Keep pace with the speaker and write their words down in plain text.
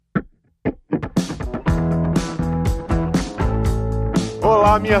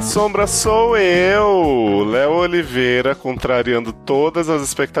Olá, minha sombra, sou eu, Léo Oliveira, contrariando todas as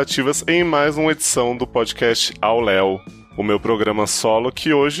expectativas em mais uma edição do podcast Ao Léo, o meu programa solo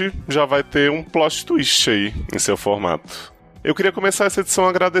que hoje já vai ter um plot twist aí em seu formato. Eu queria começar essa edição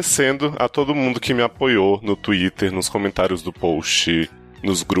agradecendo a todo mundo que me apoiou no Twitter, nos comentários do post,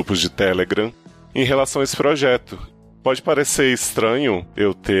 nos grupos de Telegram, em relação a esse projeto. Pode parecer estranho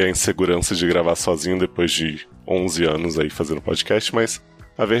eu ter a insegurança de gravar sozinho depois de 11 anos aí fazendo podcast, mas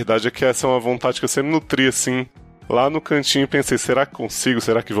a verdade é que essa é uma vontade que eu sempre nutri, assim, lá no cantinho, e pensei, será que consigo?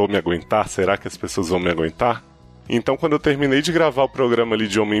 Será que vou me aguentar? Será que as pessoas vão me aguentar? Então, quando eu terminei de gravar o programa ali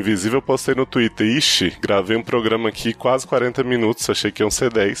de Homem Invisível, eu postei no Twitter, ixi, gravei um programa aqui quase 40 minutos, achei que iam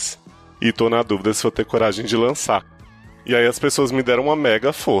ser 10, e tô na dúvida se vou ter coragem de lançar. E aí as pessoas me deram uma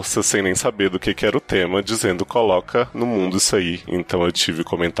mega força, sem nem saber do que era o tema, dizendo, coloca no mundo isso aí. Então eu tive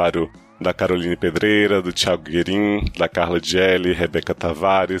comentário da Caroline Pedreira, do Thiago Guerin, da Carla Gelli, Rebeca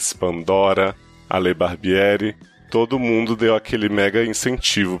Tavares, Pandora, Ale Barbieri. Todo mundo deu aquele mega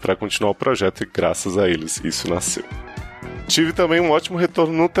incentivo para continuar o projeto e graças a eles isso nasceu. Tive também um ótimo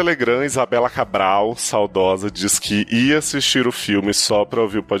retorno no Telegram. Isabela Cabral, saudosa, diz que ia assistir o filme só pra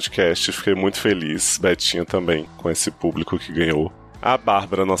ouvir o podcast. Fiquei muito feliz. Betinha também, com esse público que ganhou. A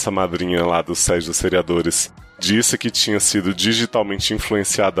Bárbara, nossa madrinha lá do SED dos Seriadores, disse que tinha sido digitalmente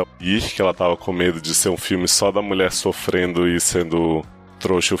influenciada e que ela tava com medo de ser um filme só da mulher sofrendo e sendo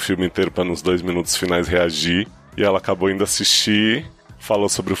trouxa o filme inteiro pra nos 2 minutos finais reagir. E ela acabou indo assistir. Falou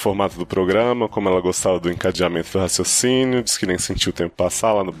sobre o formato do programa, como ela gostava do encadeamento do raciocínio, disse que nem sentiu o tempo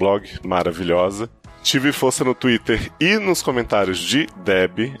passar lá no blog, maravilhosa. Tive força no Twitter e nos comentários de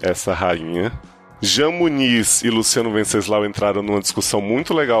Deb, essa rainha. Jean Muniz e Luciano Venceslau entraram numa discussão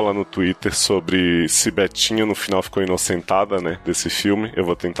muito legal lá no Twitter sobre se Betinha no final ficou inocentada, né, desse filme. Eu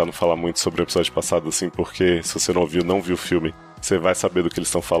vou tentar não falar muito sobre o episódio passado assim, porque se você não viu o filme, você vai saber do que eles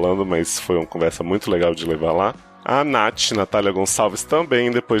estão falando, mas foi uma conversa muito legal de levar lá. A Nath, Natália Gonçalves, também,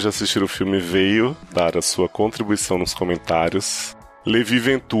 depois de assistir o filme, veio dar a sua contribuição nos comentários. Levi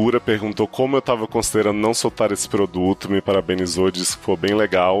Ventura perguntou como eu estava considerando não soltar esse produto, me parabenizou, disse que foi bem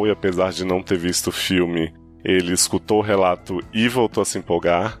legal e apesar de não ter visto o filme, ele escutou o relato e voltou a se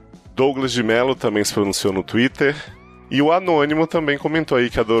empolgar. Douglas de Mello também se pronunciou no Twitter. E o Anônimo também comentou aí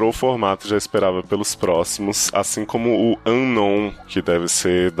que adorou o formato, já esperava pelos próximos, assim como o Unknown, que deve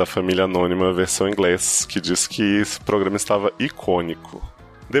ser da família Anônima, versão em inglês, que diz que esse programa estava icônico.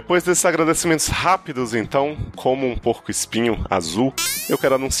 Depois desses agradecimentos rápidos, então, como um porco-espinho azul, eu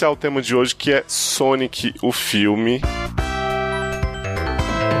quero anunciar o tema de hoje, que é Sonic, o filme.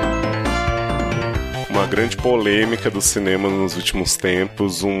 Uma grande polêmica do cinema nos últimos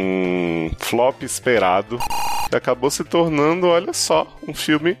tempos, um flop esperado, que acabou se tornando, olha só, um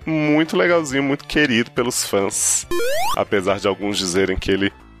filme muito legalzinho, muito querido pelos fãs. Apesar de alguns dizerem que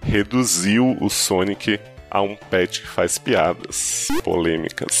ele reduziu o Sonic a um pet que faz piadas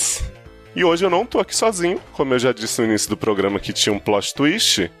polêmicas. E hoje eu não tô aqui sozinho, como eu já disse no início do programa que tinha um plot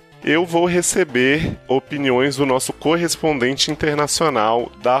twist. Eu vou receber opiniões do nosso correspondente internacional,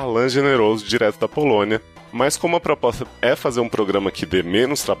 Darlan Generoso, direto da Polônia. Mas como a proposta é fazer um programa que dê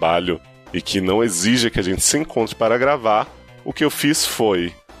menos trabalho e que não exija que a gente se encontre para gravar, o que eu fiz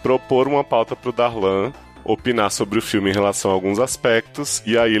foi propor uma pauta para o Darlan opinar sobre o filme em relação a alguns aspectos,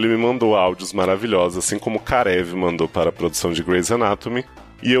 e aí ele me mandou áudios maravilhosos, assim como o Karev mandou para a produção de Grey's Anatomy,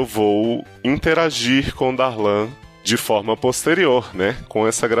 e eu vou interagir com o Darlan de forma posterior, né, com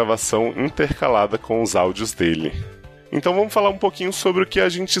essa gravação intercalada com os áudios dele. Então vamos falar um pouquinho sobre o que a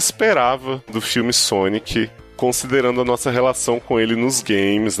gente esperava do filme Sonic, considerando a nossa relação com ele nos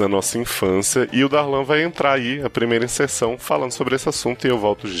games, na nossa infância, e o Darlan vai entrar aí, a primeira inserção, falando sobre esse assunto, e eu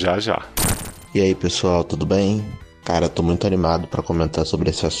volto já já. E aí pessoal, tudo bem? Cara, tô muito animado pra comentar sobre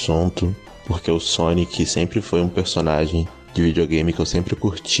esse assunto, porque o Sonic sempre foi um personagem de videogame que eu sempre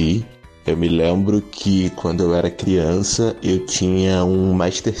curti. Eu me lembro que quando eu era criança eu tinha um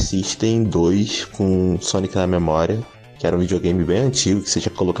Master System 2 com Sonic na memória, que era um videogame bem antigo, que você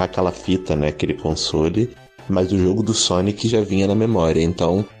tinha que colocar aquela fita, né, aquele console, mas o jogo do Sonic já vinha na memória,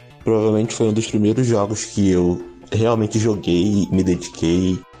 então provavelmente foi um dos primeiros jogos que eu realmente joguei, me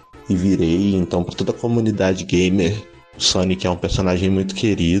dediquei e virei. Então, para toda a comunidade gamer, o Sonic é um personagem muito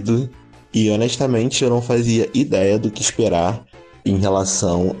querido e honestamente eu não fazia ideia do que esperar em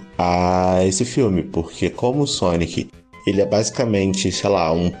relação a esse filme, porque como o Sonic, ele é basicamente, sei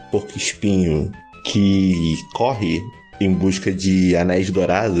lá, um porco-espinho que corre em busca de anéis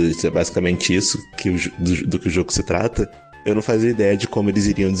dourados, é basicamente isso do que o jogo se trata. Eu não fazia ideia de como eles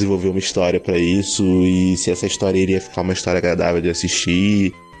iriam desenvolver uma história pra isso, e se essa história iria ficar uma história agradável de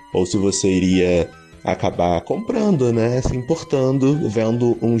assistir, ou se você iria acabar comprando, né? Se importando,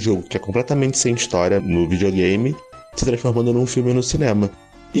 vendo um jogo que é completamente sem história no videogame, se transformando num filme no cinema.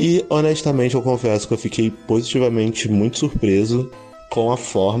 E, honestamente, eu confesso que eu fiquei positivamente muito surpreso com a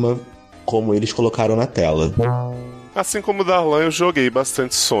forma como eles colocaram na tela. Assim como o Darlan, eu joguei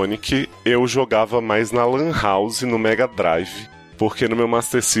bastante Sonic. Eu jogava mais na Lan House, no Mega Drive, porque no meu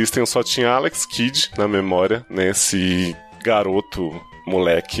Master System eu só tinha Alex Kidd na memória, né? Esse garoto,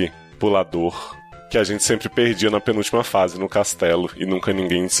 moleque, pulador, que a gente sempre perdia na penúltima fase, no castelo, e nunca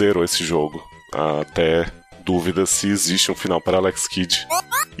ninguém zerou esse jogo. Até dúvida se existe um final para Alex Kidd.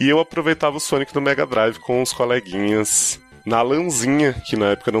 E eu aproveitava o Sonic do Mega Drive com os coleguinhas na LANzinha, que na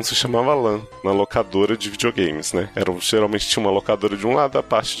época não se chamava LAN, na locadora de videogames, né? Geralmente tinha uma locadora de um lado, a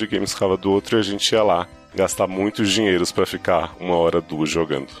parte de games ficava do outro, e a gente ia lá gastar muitos dinheiros pra ficar 1 hora, 2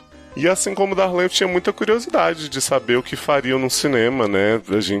 jogando. E assim como o Darlan, eu tinha muita curiosidade de saber o que fariam no cinema, né?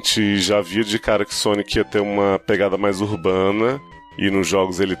 A gente já via de cara que Sonic ia ter uma pegada mais urbana, e nos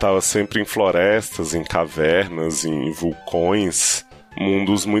jogos ele tava sempre em florestas, em cavernas, em vulcões,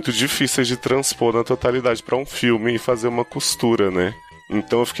 mundos muito difíceis de transpor na totalidade pra um filme e fazer uma costura, né?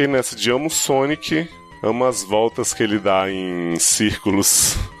 Então eu fiquei nessa de amo Sonic, amo as voltas que ele dá em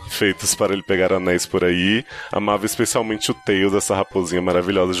círculos feitos para ele pegar anéis por aí, amava especialmente o Tails, essa raposinha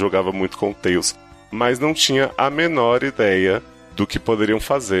maravilhosa, jogava muito com o Tails, mas não tinha a menor ideia do que poderiam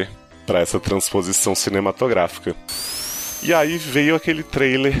fazer para essa transposição cinematográfica. E aí veio aquele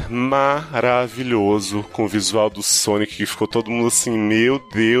trailer maravilhoso com o visual do Sonic, que ficou todo mundo assim, meu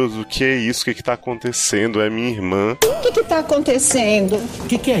Deus, o que é isso? O que tá acontecendo? É minha irmã. O que tá acontecendo? O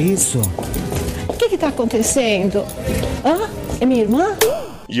que é isso? O que tá acontecendo? É minha irmã?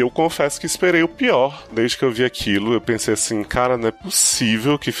 E eu confesso que esperei o pior. Desde que eu vi aquilo, eu pensei assim, cara, não é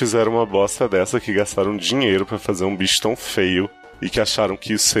possível que fizeram uma bosta dessa, que gastaram dinheiro pra fazer um bicho tão feio e que acharam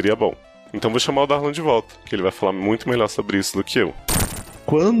que isso seria bom. Então vou chamar o Darlan de volta, que ele vai falar muito melhor sobre isso do que eu.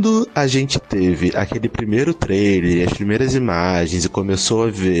 Quando a gente teve aquele primeiro trailer, as primeiras imagens, e começou a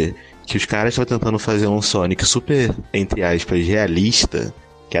ver que os caras estavam tentando fazer um Sonic super, entre aspas, realista,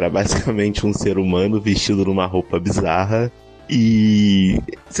 que era basicamente um ser humano vestido numa roupa bizarra, e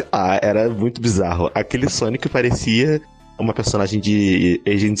sei lá, era muito bizarro. Aquele Sonic parecia uma personagem de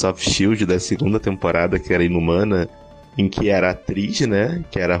Agents of S.H.I.E.L.D. da segunda temporada, que era inumana, em que era a atriz, né,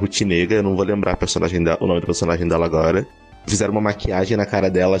 que era a Ruth Negga, eu não vou lembrar o nome do personagem dela agora. Fizeram uma maquiagem na cara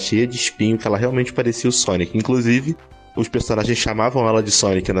dela cheia de espinho, que ela realmente parecia o Sonic. Inclusive, os personagens chamavam ela de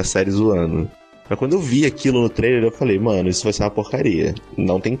Sonic na série zoando. Mas quando eu vi aquilo no trailer, eu falei, mano, isso vai ser uma porcaria.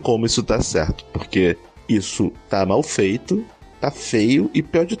 Não tem como isso dar certo, porque isso tá mal feito, tá feio, e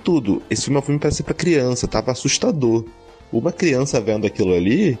pior de tudo, esse filme é um filme pra ser pra criança, tava assustador. Uma criança vendo aquilo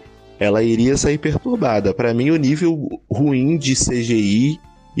ali, ela iria sair perturbada. Pra mim, o nível ruim de CGI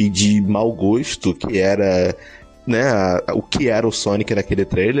e de mau gosto que era, né, o que era o Sonic naquele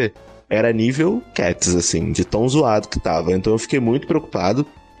trailer, era nível Cats, assim, de tão zoado que tava. Então eu fiquei muito preocupado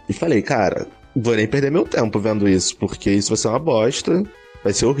e falei, cara, vou nem perder meu tempo vendo isso, porque isso vai ser uma bosta,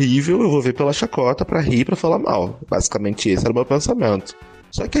 vai ser horrível, eu vou ver pela chacota pra rir e pra falar mal. Basicamente esse era o meu pensamento.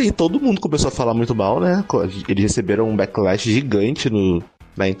 Só que aí todo mundo começou a falar muito mal, né? Eles receberam um backlash gigante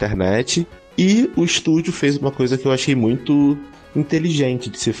na internet, e o estúdio fez uma coisa que eu achei muito inteligente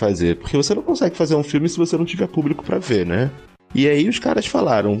de se fazer, porque você não consegue fazer um filme se você não tiver público pra ver, né? E aí os caras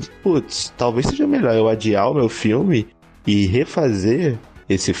falaram, putz, talvez seja melhor eu adiar o meu filme e refazer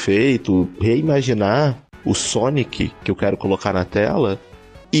esse feito, reimaginar o Sonic que eu quero colocar na tela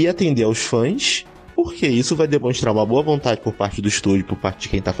e atender aos fãs, porque isso vai demonstrar uma boa vontade por parte do estúdio, por parte de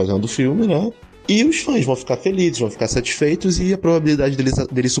quem tá fazendo o filme, né? E os fãs vão ficar felizes, vão ficar satisfeitos, e a probabilidade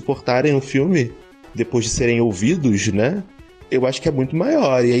deles suportarem o filme, depois de serem ouvidos, né, eu acho que é muito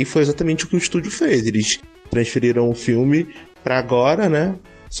maior. E aí foi exatamente o que o estúdio fez. Eles transferiram o filme pra agora, né,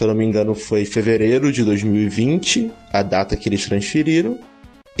 se eu não me engano foi fevereiro de 2020, a data que eles transferiram,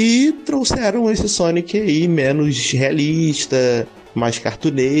 e trouxeram esse Sonic aí menos realista, mais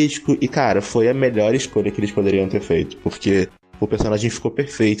cartunesco, e cara, foi a melhor escolha que eles poderiam ter feito, porque o personagem ficou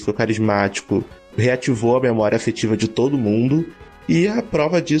perfeito, ficou carismático, reativou a memória afetiva de todo mundo, e a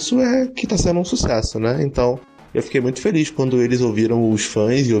prova disso é que tá sendo um sucesso, né? Então, eu fiquei muito feliz quando eles ouviram os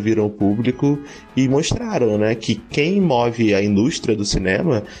fãs e ouviram o público e mostraram, né, que quem move a indústria do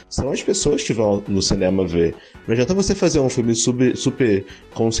cinema são as pessoas que vão no cinema ver. Não adianta você fazer um filme super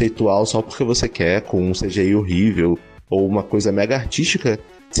conceitual só porque você quer, com um CGI horrível ou uma coisa mega artística,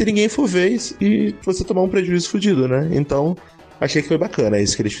 se ninguém for ver e você tomar um prejuízo fodido, né? Então, achei que foi bacana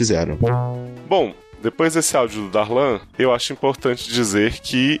isso que eles fizeram. Bom, depois desse áudio do Darlan, eu acho importante dizer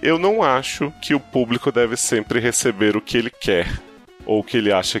que eu não acho que o público deve sempre receber o que ele quer, ou o que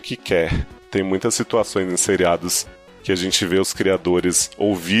ele acha que quer. Tem muitas situações em seriados que a gente vê os criadores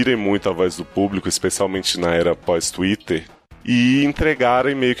ouvirem muito a voz do público, especialmente na era pós-Twitter, e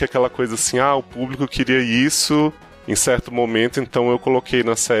entregarem meio que aquela coisa assim, o público queria isso em certo momento, então eu coloquei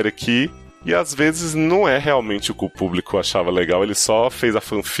na série aqui. E às vezes não é realmente o que o público achava legal, ele só fez a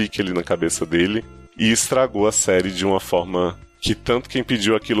fanfic ali na cabeça dele e estragou a série de uma forma que tanto quem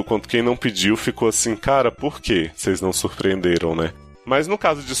pediu aquilo quanto quem não pediu ficou assim, cara, por quê? Vocês não surpreenderam, né? Mas no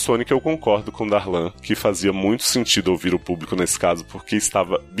caso de Sonic eu concordo com o Darlan, que fazia muito sentido ouvir o público nesse caso porque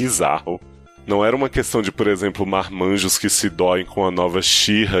estava bizarro. Não era uma questão de, por exemplo, marmanjos que se doem com a nova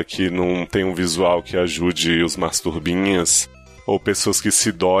She-Ra, que não tem um visual que ajude os masturbinhas, ou pessoas que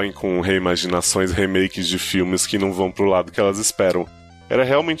se doem com reimaginações, remakes de filmes que não vão pro lado que elas esperam. Era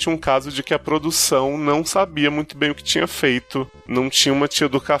realmente um caso de que a produção não sabia muito bem o que tinha feito, não tinha uma tia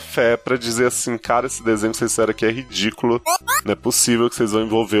do café pra dizer assim, cara, esse desenho que vocês fizeram aqui é ridículo, não é possível que vocês vão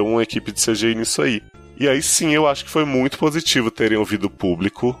envolver uma equipe de CGI nisso aí. E aí sim, eu acho que foi muito positivo terem ouvido o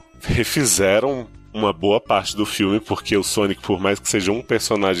público, refizeram uma boa parte do filme, porque o Sonic, por mais que seja um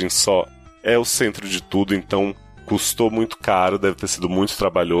personagem só, é o centro de tudo, então custou muito caro, deve ter sido muito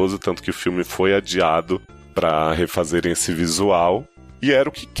trabalhoso, tanto que o filme foi adiado pra refazerem esse visual. E era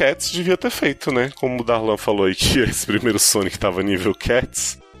o que Cats devia ter feito, né? Como o Darlan falou aí que esse primeiro Sonic tava nível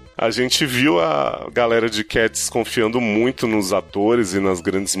Cats, a gente viu a galera de Cats confiando muito nos atores e nas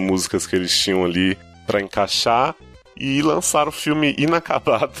grandes músicas que eles tinham ali pra encaixar, e lançaram o filme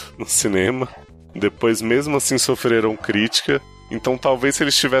inacabado no cinema. Depois, mesmo assim, sofreram crítica. Então talvez se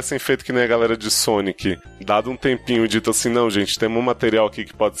eles tivessem feito que nem a galera de Sonic, dado um tempinho e dito assim, não gente, temos um material aqui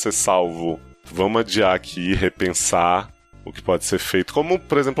que pode ser salvo, vamos adiar aqui, repensar o que pode ser feito. Como,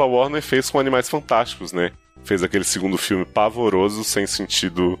 por exemplo, a Warner fez com Animais Fantásticos, né? Fez aquele segundo filme pavoroso, sem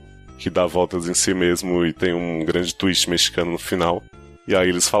sentido, que dá voltas em si mesmo e tem um grande twist mexicano no final. E aí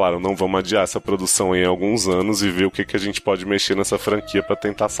eles falaram, não, vamos adiar essa produção em alguns anos e ver o que a gente pode mexer nessa franquia pra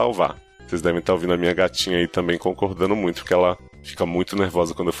tentar salvar. Vocês devem estar ouvindo a minha gatinha aí também concordando muito, porque ela fica muito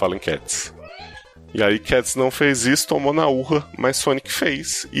nervosa quando eu falo em Cats. E aí Cats não fez isso, tomou na urra, mas Sonic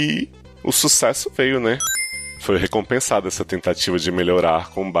fez. E o sucesso veio, né? Foi recompensada essa tentativa de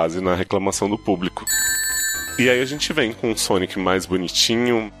melhorar com base na reclamação do público. E aí a gente vem com um Sonic mais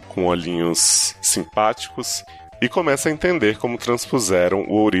bonitinho, com olhinhos simpáticos, e começa a entender como transpuseram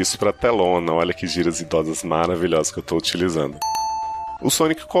o ouriço pra telona. Olha que gírias idosas maravilhosas que eu tô utilizando. O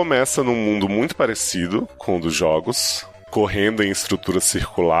Sonic começa num mundo muito parecido com o dos jogos, correndo em estruturas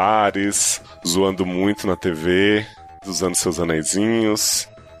circulares, zoando muito na TV, usando seus anéisinhos,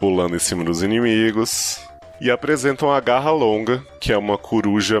 pulando em cima dos inimigos. E apresentam a Garra Longa, que é uma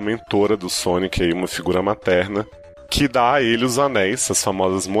coruja mentora do Sonic, aí, uma figura materna, que dá a ele os anéis, as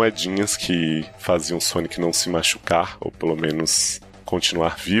famosas moedinhas que faziam o Sonic não se machucar, ou pelo menos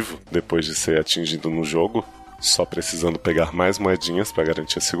continuar vivo depois de ser atingido no jogo, só precisando pegar mais moedinhas para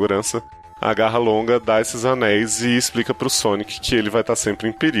garantir a segurança. A Garra Longa dá esses anéis e explica pro Sonic que ele vai estar sempre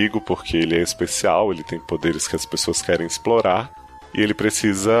em perigo, porque ele é especial, ele tem poderes que as pessoas querem explorar, e ele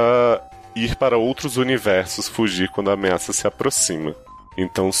precisa ir para outros universos, fugir quando a ameaça se aproxima.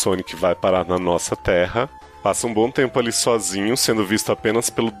 Então o Sonic vai parar na nossa Terra, passa um bom tempo ali sozinho, sendo visto apenas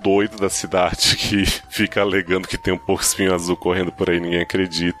pelo doido da cidade que fica alegando que tem um porco-espinho azul correndo por aí e ninguém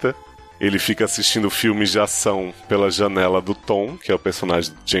acredita. Ele fica assistindo filmes de ação pela janela do Tom, que é o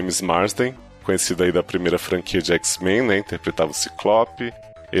personagem de James Marsden, conhecido aí da primeira franquia de X-Men, né? Interpretava o Ciclope.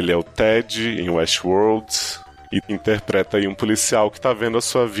 Ele é o Ted em Westworld e interpreta aí um policial que tá vendo a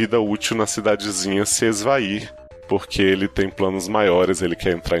sua vida útil na cidadezinha se esvair, porque ele tem planos maiores, ele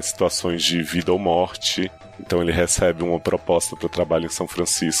quer entrar em situações de vida ou morte. Então ele recebe uma proposta para o trabalho em São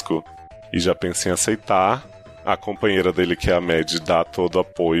Francisco e já pensa em aceitar. A companheira dele, que é a Mad, dá todo o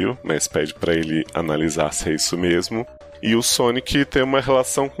apoio, mas pede pra ele analisar se é isso mesmo. E o Sonic tem uma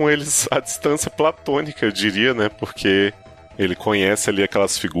relação com eles à distância platônica, eu diria, né? Porque ele conhece ali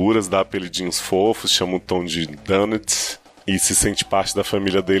aquelas figuras, dá apelidinhos fofos, chama o Tom de Donut, e se sente parte da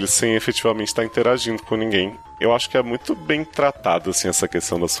família dele sem efetivamente estar interagindo com ninguém. Eu acho que é muito bem tratado, assim, essa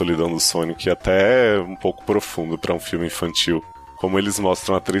questão da solidão do Sonic, até um pouco profundo pra um filme infantil. Como eles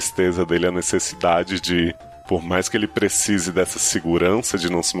mostram a tristeza dele, a necessidade de, por mais que ele precise dessa segurança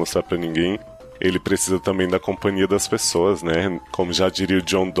de não se mostrar pra ninguém, ele precisa também da companhia das pessoas, né? Como já diria o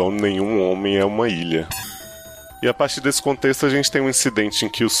John Donne, nenhum homem é uma ilha. E a partir desse contexto a gente tem um incidente em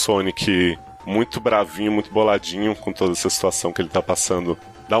que o Sonic, muito bravinho, muito boladinho com toda essa situação que ele tá passando,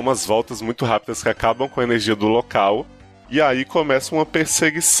 dá umas voltas muito rápidas que acabam com a energia do local, e aí começa uma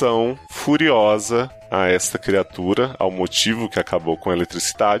perseguição furiosa a esta criatura, ao motivo que acabou com a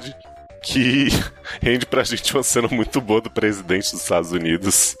eletricidade, que rende pra gente uma cena muito boa do presidente dos Estados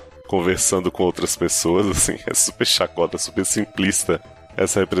Unidos conversando com outras pessoas, assim, é super chacota, super simplista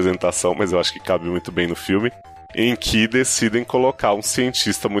essa representação, mas eu acho que cabe muito bem no filme, em que decidem colocar um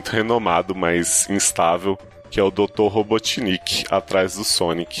cientista muito renomado, mas instável, que é o Dr. Robotnik, atrás do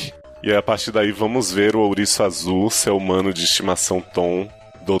Sonic. E aí, a partir daí, vamos ver o ouriço azul, seu humano de estimação Tom,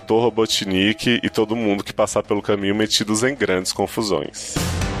 Dr. Robotnik e todo mundo que passar pelo caminho metidos em grandes confusões.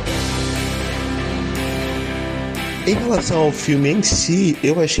 Em relação ao filme em si,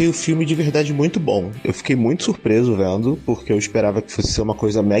 eu achei o filme de verdade muito bom. Eu fiquei muito surpreso vendo, porque eu esperava que fosse ser uma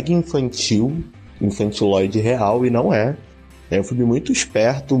coisa mega infantil, infantiloide real, e não é. É um filme muito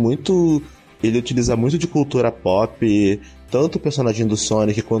esperto, muito... Ele utiliza muito de cultura pop, tanto o personagem do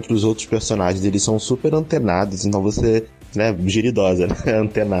Sonic quanto os outros personagens, eles são super antenados, então você... né, giridosa, né,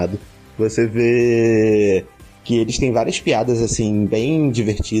 antenado. Você vê que eles têm várias piadas, assim, bem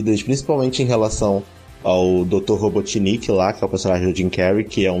divertidas, principalmente em relação ao Dr. Robotnik lá, que é o personagem do Jim Carrey,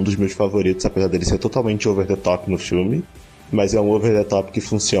 que é um dos meus favoritos, apesar dele ser totalmente over the top no filme, mas é um over the top que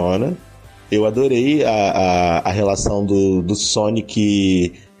funciona. Eu adorei a relação do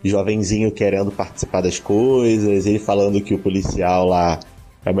Sonic jovenzinho querendo participar das coisas, ele falando que o policial lá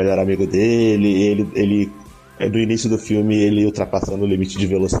é o melhor amigo dele, ele no início do filme ele ultrapassando o limite de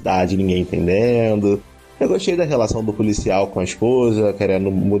velocidade, ninguém entendendo. Eu gostei da relação do policial com a esposa,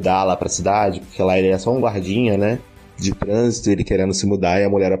 querendo mudar lá pra cidade, porque lá ele é só um guardinha, né, de trânsito, ele querendo se mudar e a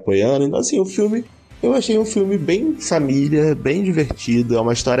mulher apoiando. Então, assim, o filme, eu achei um filme bem família, bem divertido, é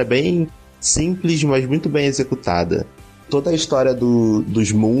uma história bem simples, mas muito bem executada. Toda a história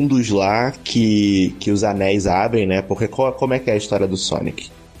dos mundos lá que os anéis abrem, né, porque como é que é a história do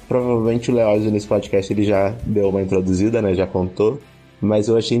Sonic? Provavelmente o Leózio nesse podcast ele já deu uma introduzida, né, já contou. Mas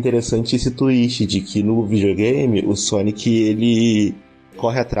eu achei interessante esse twist de que no videogame o Sonic ele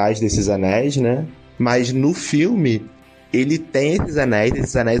corre atrás desses anéis, né? Mas no filme ele tem esses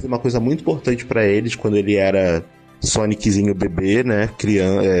anéis é uma coisa muito importante pra eles quando ele era Soniczinho bebê, né?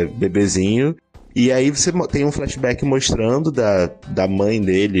 Bebezinho. E aí você tem um flashback mostrando da mãe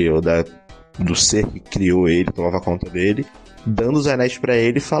dele, ou do ser que criou ele, tomava conta dele, dando os anéis pra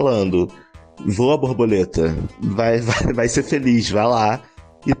ele falando: voa, borboleta, vai ser feliz, vai lá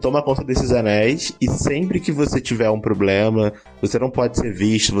e toma conta desses anéis, e sempre que você tiver um problema, você não pode ser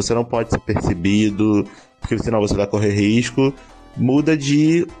visto, você não pode ser percebido, porque senão você vai correr risco, muda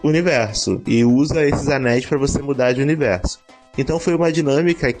de universo e usa esses anéis para você mudar de universo. Então foi uma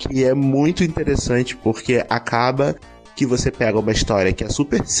dinâmica que é muito interessante, porque acaba que você pega uma história que é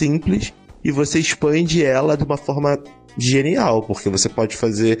super simples e você expande ela de uma forma genial, porque você pode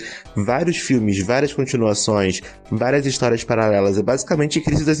fazer vários filmes, várias continuações, várias histórias paralelas. É basicamente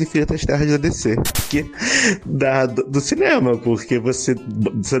Crise das Infinitas Terras da DC, do cinema, porque você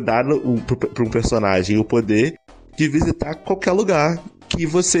dá para um personagem o poder de visitar qualquer lugar que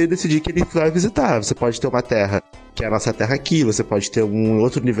você decidir que ele vai visitar. Você pode ter uma terra que é a nossa terra aqui, você pode ter um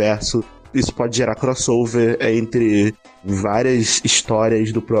outro universo. Isso pode gerar crossover entre várias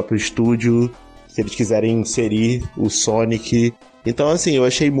histórias do próprio estúdio, se eles quiserem inserir o Sonic. Então, assim, eu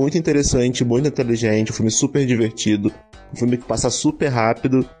achei muito interessante, muito inteligente, um filme super divertido, um filme que passa super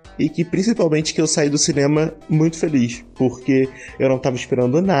rápido e que, principalmente, que eu saí do cinema muito feliz, porque eu não tava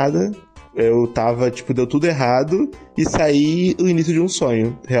esperando nada, eu tava, deu tudo errado e saí no início de um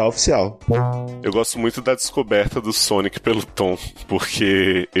sonho real oficial. Eu gosto muito da descoberta do Sonic pelo Tom,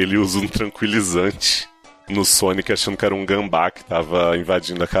 porque ele usa um tranquilizante no Sonic achando que era um gambá que tava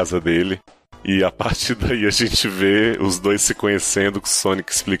invadindo a casa dele. E a partir daí a gente vê os dois se conhecendo, com o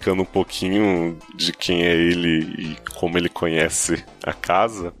Sonic explicando um pouquinho de quem é ele e como ele conhece a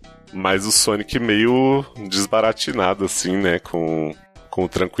casa. Mas o Sonic meio desbaratinado, assim, né, com o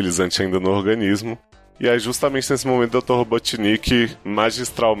tranquilizante ainda no organismo. E aí justamente nesse momento o Dr. Robotnik,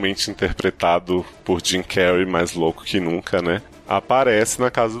 magistralmente interpretado por Jim Carrey, mais louco que nunca, né, aparece na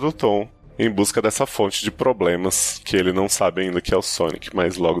casa do Tom, em busca dessa fonte de problemas, que ele não sabe ainda que é o Sonic,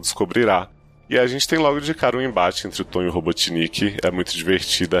 mas logo descobrirá. E a gente tem logo de cara um embate entre o Tom e o Robotnik. É muito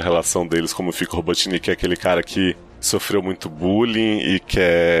divertida a relação deles, como fica o Robotnik, é aquele cara que sofreu muito bullying e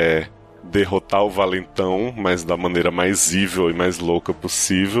quer derrotar o valentão, mas da maneira mais evil e mais louca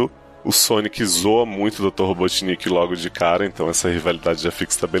possível. O Sonic zoa muito o Dr. Robotnik logo de cara, então essa rivalidade já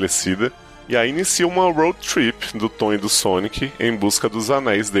fica estabelecida. E aí inicia uma road trip do Tom e do Sonic em busca dos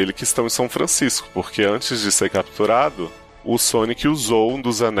anéis dele que estão em São Francisco, porque antes de ser capturado, o Sonic usou um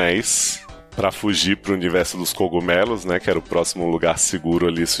dos anéis para fugir para o universo dos cogumelos, né, que era o próximo lugar seguro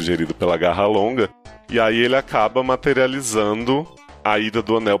ali sugerido pela Garra Longa. E aí ele acaba materializando a ida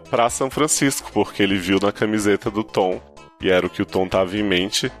do anel para São Francisco, porque ele viu na camiseta do Tom, e era o que o Tom tava em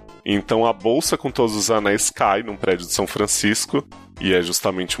mente. Então a bolsa com todos os anéis cai num prédio de São Francisco, e é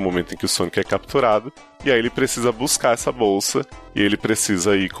justamente o momento em que o Sonic é capturado, e aí ele precisa buscar essa bolsa, e ele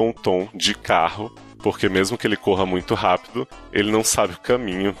precisa ir com o Tom de carro, porque mesmo que ele corra muito rápido, ele não sabe o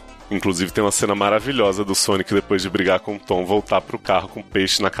caminho. Inclusive tem uma cena maravilhosa do Sonic, depois de brigar com o Tom, voltar pro carro com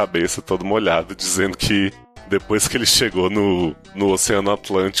peixe na cabeça, todo molhado, dizendo que depois que ele chegou no Oceano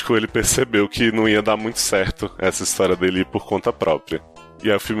Atlântico, ele percebeu que não ia dar muito certo essa história dele ir por conta própria. E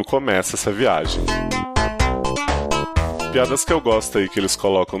aí o filme começa essa viagem. Piadas que eu gosto aí que eles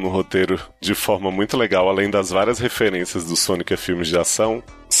colocam no roteiro de forma muito legal, além das várias referências do Sonic a filmes de ação,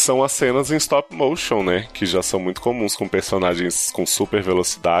 são as cenas em stop motion, né? Que já são muito comuns com personagens com super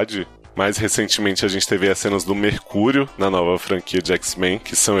velocidade. Mais recentemente a gente teve as cenas do Mercúrio na nova franquia de X-Men,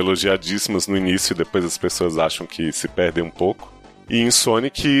 que são elogiadíssimas no início e depois as pessoas acham que se perdem um pouco. E em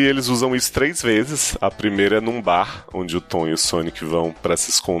Sonic eles usam isso 3 vezes. A primeira é num bar, onde o Tom e o Sonic vão pra se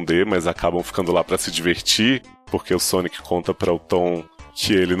esconder, mas acabam ficando lá pra se divertir, porque o Sonic conta pra o Tom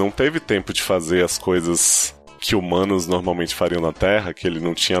que ele não teve tempo de fazer as coisas que humanos normalmente fariam na Terra, que ele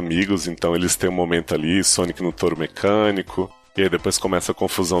não tinha amigos, então eles têm um momento ali, Sonic no touro mecânico. E aí depois começa a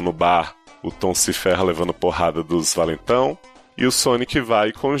confusão no bar, o Tom se ferra levando porrada dos valentão, e o Sonic vai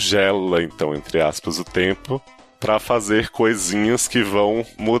e congela, então, entre aspas, o tempo, pra fazer coisinhas que vão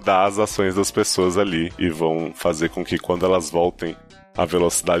mudar as ações das pessoas ali, e vão fazer com que quando elas voltem à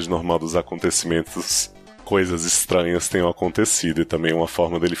velocidade normal dos acontecimentos, coisas estranhas tenham acontecido, e também uma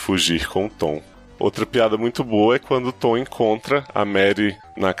forma dele fugir com o Tom. Outra piada muito boa é quando o Tom encontra a Mary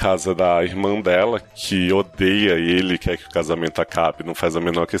na casa da irmã dela, que odeia ele, quer que o casamento acabe, não faz a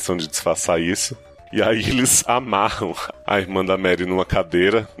menor questão de disfarçar isso. E aí eles amarram a irmã da Mary numa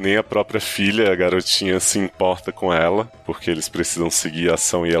cadeira, nem a própria filha, a garotinha, se importa com ela, porque eles precisam seguir a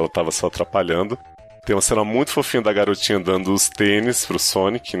ação e ela estava só atrapalhando. Tem uma cena muito fofinha da garotinha dando os tênis pro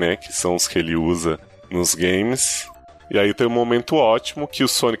Sonic, né, que são os que ele usa nos games. E aí tem um momento ótimo que o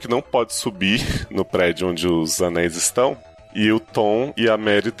Sonic não pode subir no prédio onde os anéis estão, e o Tom e a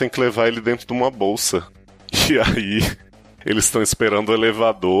Mary têm que levar ele dentro de uma bolsa. E aí eles estão esperando o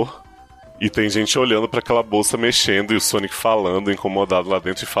elevador, e tem gente olhando para aquela bolsa mexendo, e o Sonic falando, incomodado lá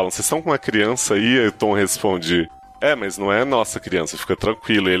dentro, e falam: "Vocês estão com uma criança aí?" E o Tom responde: mas não é nossa criança, fica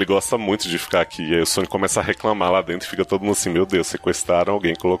tranquilo. E ele gosta muito de ficar aqui. E aí o Sonic começa a reclamar lá dentro, e fica todo mundo assim: "Meu Deus, sequestraram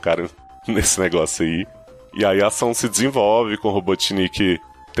alguém, colocaram nesse negócio aí." E aí a ação se desenvolve com o Robotnik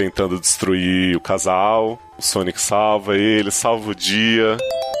tentando destruir o casal, o Sonic salva ele, salva o dia,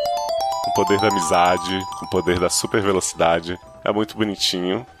 com o poder da amizade, com o poder da super velocidade. É muito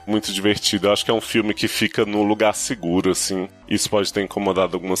bonitinho, muito divertido. Eu acho que é um filme que fica no lugar seguro, assim. Isso pode ter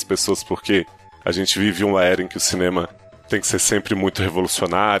incomodado algumas pessoas, porque a gente vive uma era em que o cinema tem que ser sempre muito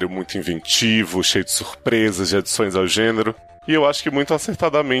revolucionário, muito inventivo, cheio de surpresas, de adições ao gênero. E eu acho que muito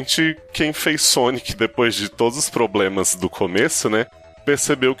acertadamente quem fez Sonic, depois de todos os problemas do começo, né,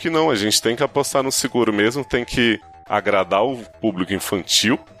 percebeu que não, a gente tem que apostar no seguro mesmo, tem que agradar o público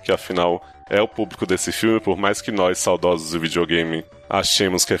infantil, que afinal é o público desse filme, por mais que nós, saudosos do videogame,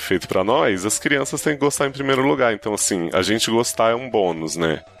 achemos que é feito pra nós, as crianças têm que gostar em primeiro lugar. Então, assim, a gente gostar é um bônus,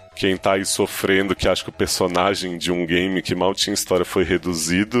 né? Quem tá aí sofrendo, que acha que o personagem de um game que mal tinha história foi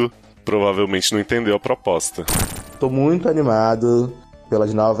reduzido, provavelmente não entendeu a proposta. Tô muito animado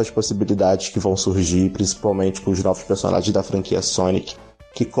pelas novas possibilidades que vão surgir, principalmente com os novos personagens da franquia Sonic,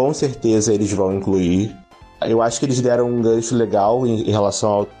 que com certeza eles vão incluir. Eu acho que eles deram um gancho legal em relação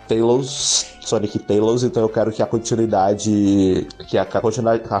ao Tails, Sonic Tails, então eu quero que a continuidade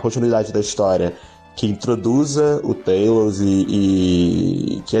da história, que introduza o Tails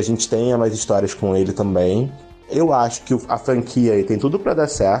e que a gente tenha mais histórias com ele também. Eu acho que a franquia aí tem tudo pra dar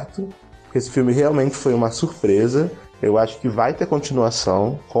certo. Esse filme realmente foi uma surpresa. Eu acho que vai ter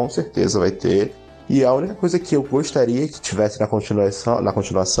continuação, com certeza vai ter. E a única coisa que eu gostaria que tivesse na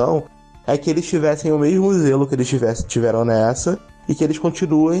continuação é que eles tivessem o mesmo zelo que eles tiveram nessa, e que eles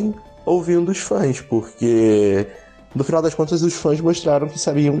continuem ouvindo os fãs, porque no final das contas os fãs mostraram que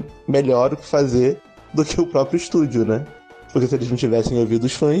sabiam melhor o que fazer do que o próprio estúdio, né? Porque se eles não tivessem ouvido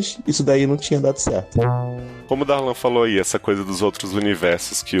os fãs, isso daí não tinha dado certo. Como o Darlan falou aí, essa coisa dos outros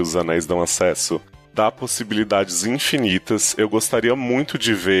universos que os anéis dão acesso dá possibilidades infinitas. Eu gostaria muito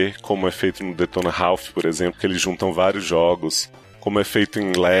de ver como é feito no Detona Ralph, por exemplo, que eles juntam vários jogos, como é feito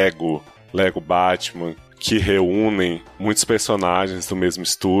em Lego Batman, que reúnem muitos personagens do mesmo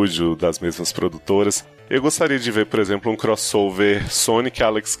estúdio, das mesmas produtoras. Eu gostaria de ver, por exemplo, um crossover Sonic e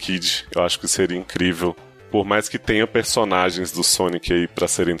Alex Kidd. Eu acho que seria incrível. Por mais que tenha personagens do Sonic aí pra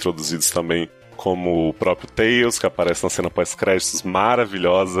serem introduzidos também, como o próprio Tails, que aparece na cena pós-créditos,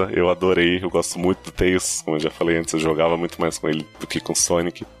 maravilhosa. Eu adorei, eu gosto muito do Tails. Como eu já falei antes, eu jogava muito mais com ele do que com o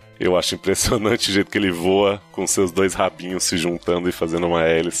Sonic. Eu acho impressionante o jeito que ele voa com seus 2 rabinhos se juntando e fazendo uma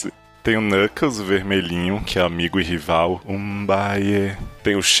hélice. Tem o Knuckles, o vermelhinho, que é amigo e rival. Umbaie.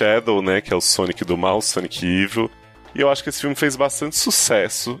 Tem o Shadow, né, que é o Sonic do mal, Sonic Evil. E eu acho que esse filme fez bastante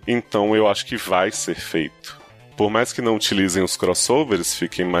sucesso, então eu acho que vai ser feito. Por mais que não utilizem os crossovers,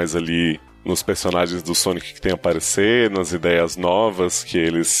 fiquem mais ali nos personagens do Sonic que tem a aparecer, nas ideias novas que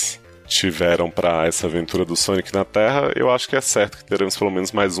eles tiveram pra essa aventura do Sonic na Terra, eu acho que é certo que teremos pelo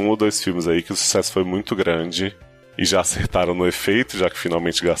menos mais 1 ou 2 filmes aí, que o sucesso foi muito grande e já acertaram no efeito, já que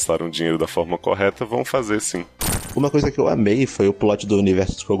finalmente gastaram dinheiro da forma correta, vão fazer sim. Uma coisa que eu amei foi o plot do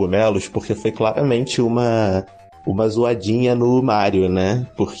universo dos cogumelos, porque foi claramente uma zoadinha no Mario, né?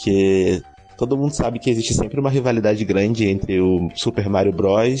 Porque todo mundo sabe que existe sempre uma rivalidade grande entre o Super Mario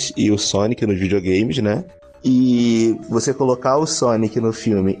Bros. E o Sonic nos videogames, né? E você colocar o Sonic no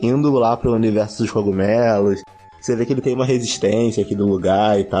filme indo lá pro universo dos cogumelos, você vê que ele tem uma resistência aqui do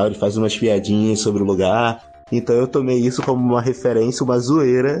lugar e tal, ele faz umas piadinhas sobre o lugar. Então eu tomei isso como uma referência, uma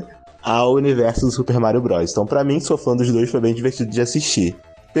zoeira ao universo do Super Mario Bros. Então pra mim, sou fã dos dois, foi bem divertido de assistir.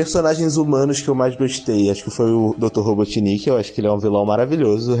 Personagens humanos que eu mais gostei, acho que foi o Dr. Robotnik. Eu acho que ele é um vilão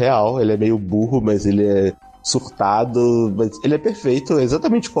maravilhoso, real. Ele é meio burro, mas ele é surtado, mas ele é perfeito,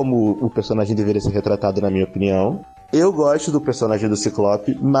 exatamente como o personagem deveria ser retratado, na minha opinião. Eu gosto do personagem do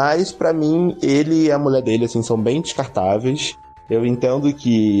Ciclope, mas pra mim ele e a mulher dele assim são bem descartáveis. Eu entendo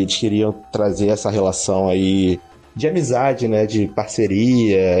que eles queriam trazer essa relação aí de amizade, né, de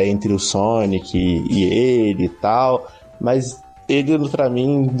parceria entre o Sonic e ele e tal, mas ele, pra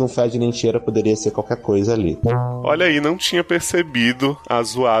mim, não fede nem cheira, poderia ser qualquer coisa ali. Olha aí, não tinha percebido a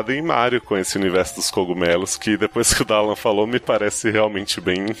zoada em Mario com esse universo dos cogumelos, que depois que o Darlan falou, me parece realmente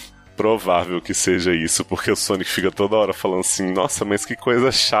bem provável que seja isso, porque o Sonic fica toda hora falando assim, nossa, mas que coisa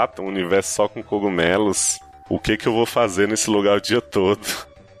chata, um universo só com cogumelos, o que eu vou fazer nesse lugar o dia todo?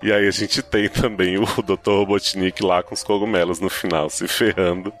 E aí a gente tem também o Dr. Robotnik lá com os cogumelos no final, se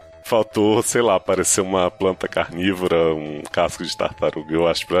ferrando. Faltou, sei lá, aparecer uma planta carnívora, um casco de tartaruga, eu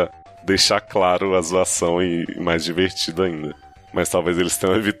acho, pra deixar claro a zoação e mais divertido ainda. Mas talvez eles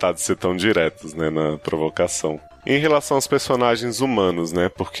tenham evitado de ser tão diretos, né, na provocação. Em relação aos personagens humanos, né,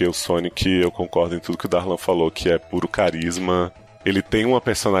 porque o Sonic, eu concordo em tudo que o Darlan falou, que é puro carisma. Ele tem uma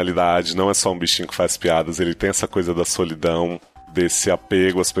personalidade, não é só um bichinho que faz piadas, ele tem essa coisa da solidão, desse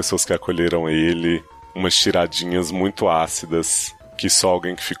apego às pessoas que acolheram ele, umas tiradinhas muito ácidas, que só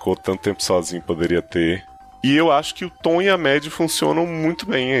alguém que ficou tanto tempo sozinho poderia ter. E eu acho que o Tom e a Maddie funcionam muito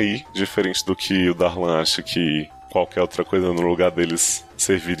bem aí, diferente do que o Darlan acha que qualquer outra coisa no lugar deles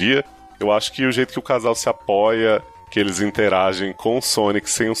serviria. Eu acho que o jeito que o casal se apoia, que eles interagem com o Sonic,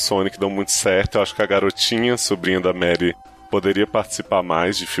 sem o Sonic, dão muito certo. Eu acho que a garotinha, sobrinha da Maddie, poderia participar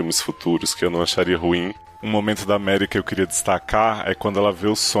mais de filmes futuros, que eu não acharia ruim. Um momento da Maddie que eu queria destacar é quando ela vê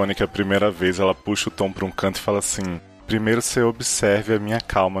o Sonic a primeira vez, ela puxa o Tom pra um canto e fala assim: primeiro você observe a minha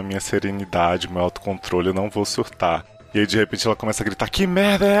calma, a minha serenidade, o meu autocontrole, eu não vou surtar. E aí de repente ela começa a gritar: que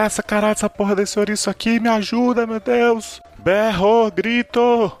merda é essa, caralho, essa porra desse ouriço aqui, me ajuda, meu Deus! Berro,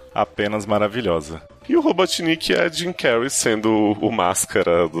 grito! Apenas maravilhosa. E o Robotnik é Jim Carrey sendo o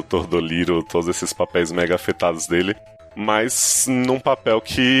Máscara, o Dr. Dolittle, todos esses papéis mega afetados dele, mas num papel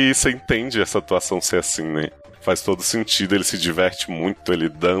que você entende essa atuação ser assim, né? Faz todo sentido, ele se diverte muito, ele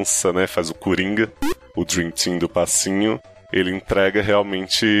dança, né? Faz o Coringa, o Dream Team do passinho. Ele entrega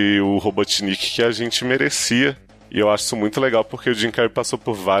realmente o Robotnik que a gente merecia. E eu acho isso muito legal porque o Jim Carrey passou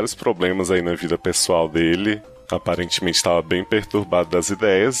por vários problemas aí na vida pessoal dele. Aparentemente estava bem perturbado das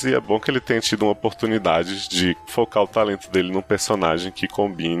ideias e é bom que ele tenha tido uma oportunidade de focar o talento dele num personagem que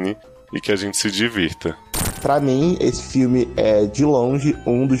combine e que a gente se divirta. Pra mim, esse filme é, de longe,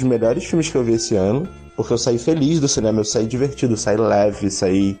 um dos melhores filmes que eu vi esse ano, porque eu saí feliz do cinema, eu saí divertido, eu saí leve,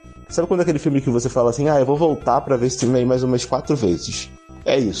 saí... Sabe quando é aquele filme que você fala assim, eu vou voltar pra ver esse filme aí mais umas 4 vezes?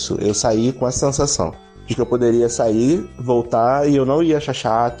 É isso, eu saí com essa sensação de que eu poderia sair, voltar e eu não ia achar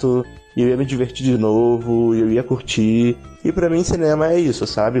chato, e eu ia me divertir de novo, e eu ia curtir. E pra mim cinema é isso,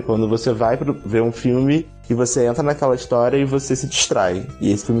 sabe? Quando você vai ver um filme e você entra naquela história e você se distrai.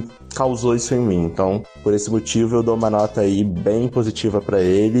 E esse filme causou isso em mim. Então, por esse motivo, eu dou uma nota aí bem positiva pra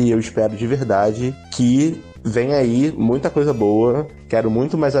ele. E eu espero de verdade que venha aí muita coisa boa. Quero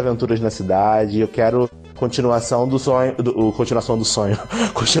muito mais aventuras na cidade. Eu quero continuação do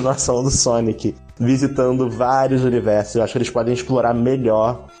Sonic visitando vários universos. Eu acho que eles podem explorar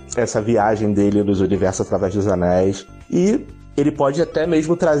melhor essa viagem dele nos universos através dos anéis. E ele pode até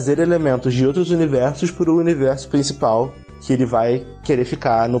mesmo trazer elementos de outros universos para o universo principal que ele vai querer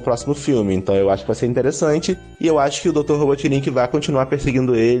ficar no próximo filme. Então eu acho que vai ser interessante. E eu acho que o Dr. Robotnik vai continuar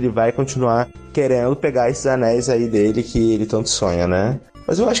perseguindo ele, vai continuar querendo pegar esses anéis aí dele que ele tanto sonha, né?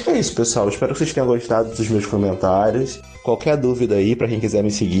 Mas eu acho que é isso, pessoal. Espero que vocês tenham gostado dos meus comentários. Qualquer dúvida aí, pra quem quiser me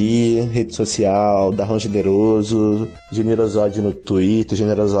seguir, rede social, Darlan Generoso, Generosode no Twitter,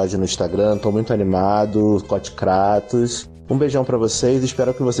 Generosode no Instagram, tô muito animado, Cote Kratos. Um beijão pra vocês,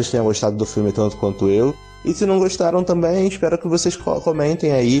 espero que vocês tenham gostado do filme tanto quanto eu. E se não gostaram também, espero que vocês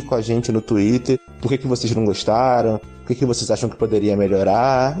comentem aí com a gente no Twitter por que vocês não gostaram, o que vocês acham que poderia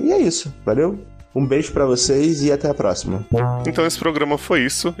melhorar. E é isso, valeu? Um beijo pra vocês e até a próxima. Então esse programa foi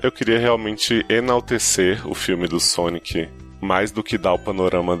isso. Eu queria realmente enaltecer o filme do Sonic, mais do que dar o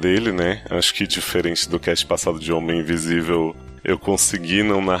panorama dele, né? Acho que diferente do cast passado de Homem Invisível, eu consegui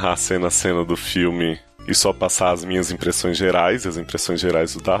não narrar cena a cena do filme e só passar as minhas impressões gerais, as impressões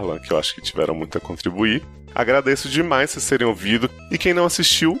gerais do Darlan, que eu acho que tiveram muito a contribuir. Agradeço demais vocês terem ouvido, e quem não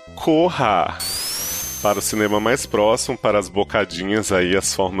assistiu, corra para o cinema mais próximo, para as bocadinhas aí,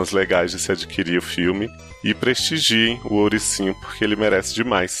 as formas legais de se adquirir o filme, e prestigiem o Ouricinho, porque ele merece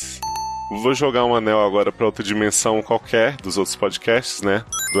demais. Vou jogar um anel agora para outra dimensão qualquer dos outros podcasts, né?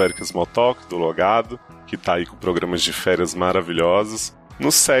 Do Eric Smalltalk, do Logado, que tá aí com programas de férias maravilhosos,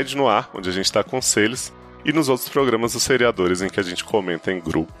 no SED no ar, onde a gente dá conselhos, e nos outros programas dos seriadores em que a gente comenta em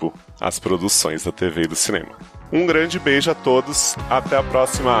grupo as produções da TV e do cinema. Um grande beijo a todos, até a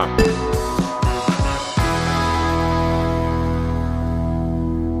próxima!